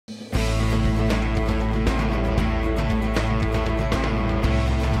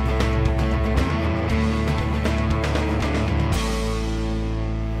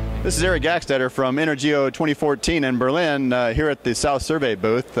This is Eric Gackstetter from InterGeo 2014 in Berlin, here at the South Survey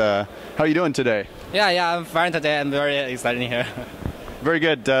booth. How are you doing today? Yeah, I'm fine today. I'm very excited here. Very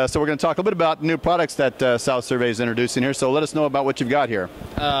good. So we're going to talk a little bit about new products that South Survey is introducing here. So let us know about what you've got here.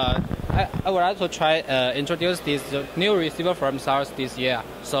 I would like to try introduce this new receiver from South this year.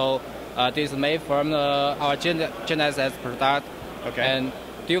 So this is made from our GNSS product. Okay. And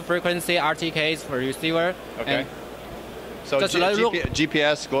dual frequency RTKs for receiver. Okay. And so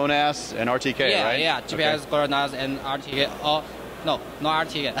GPS, GLONASS, and RTK, right? Yeah, GPS, GLONASS, and RTK. Oh, no, not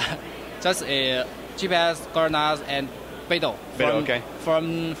RTK. Just a GPS, GLONASS, and Beidou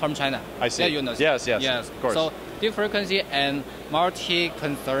from China. I see. Yeah, you know. Yes, of course. So dual frequency and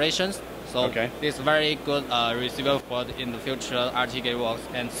multi-constellations. So this very good receiver for in the future RTK works,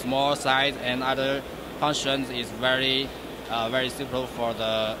 and small size and other functions is very suitable for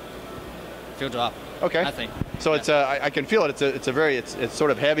the future up. Okay. I think. So it's I can feel it. It's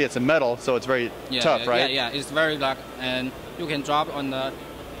sort of heavy. It's a metal, so it's very tough, right? Yeah. It's very light, and you can drop on the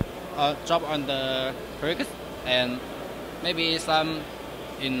bricks, and maybe some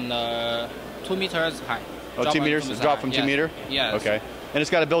in 2 meters high. Oh, 2 meters? Drop from 2 meters? Yes. Okay. And it's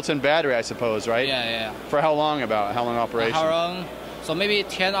got a built-in battery, I suppose, right? Yeah. For how long How long operation? How long? So maybe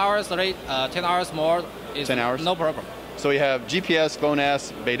 10 hours, 10 hours more is 10 hours? No problem. So you have GPS,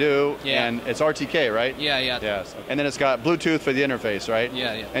 GLONASS, Beidou, and it's RTK, right? Yeah. Yes. And then it's got Bluetooth for the interface, right?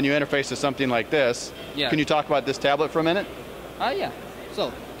 Yeah. And you interface to something like this. Yeah. Can you talk about this tablet for a minute? Yeah.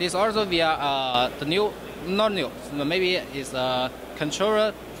 So this also via the new, not new, maybe it's a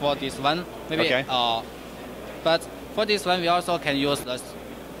controller for this one. Maybe. Okay. But for this one, we also can use the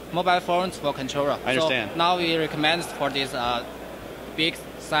mobile phones for controller. I understand. So now we recommend for this big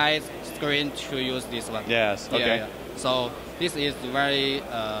size screen to use this one. Yes. Okay. Yeah. So this is very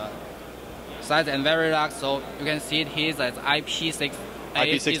size and very large. So you can see it here as IP68.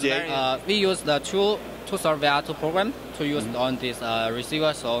 IP68. We use the two software to program to use on this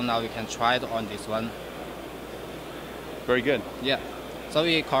receiver. So now we can try it on this one. Very good. Yeah. So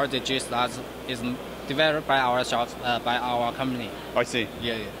we call the GNSS is developed by our shops, by our company. I see.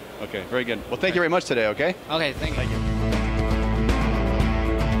 Yeah. Okay. Very good. Well, thank you very much today. Okay. Okay. Thank you.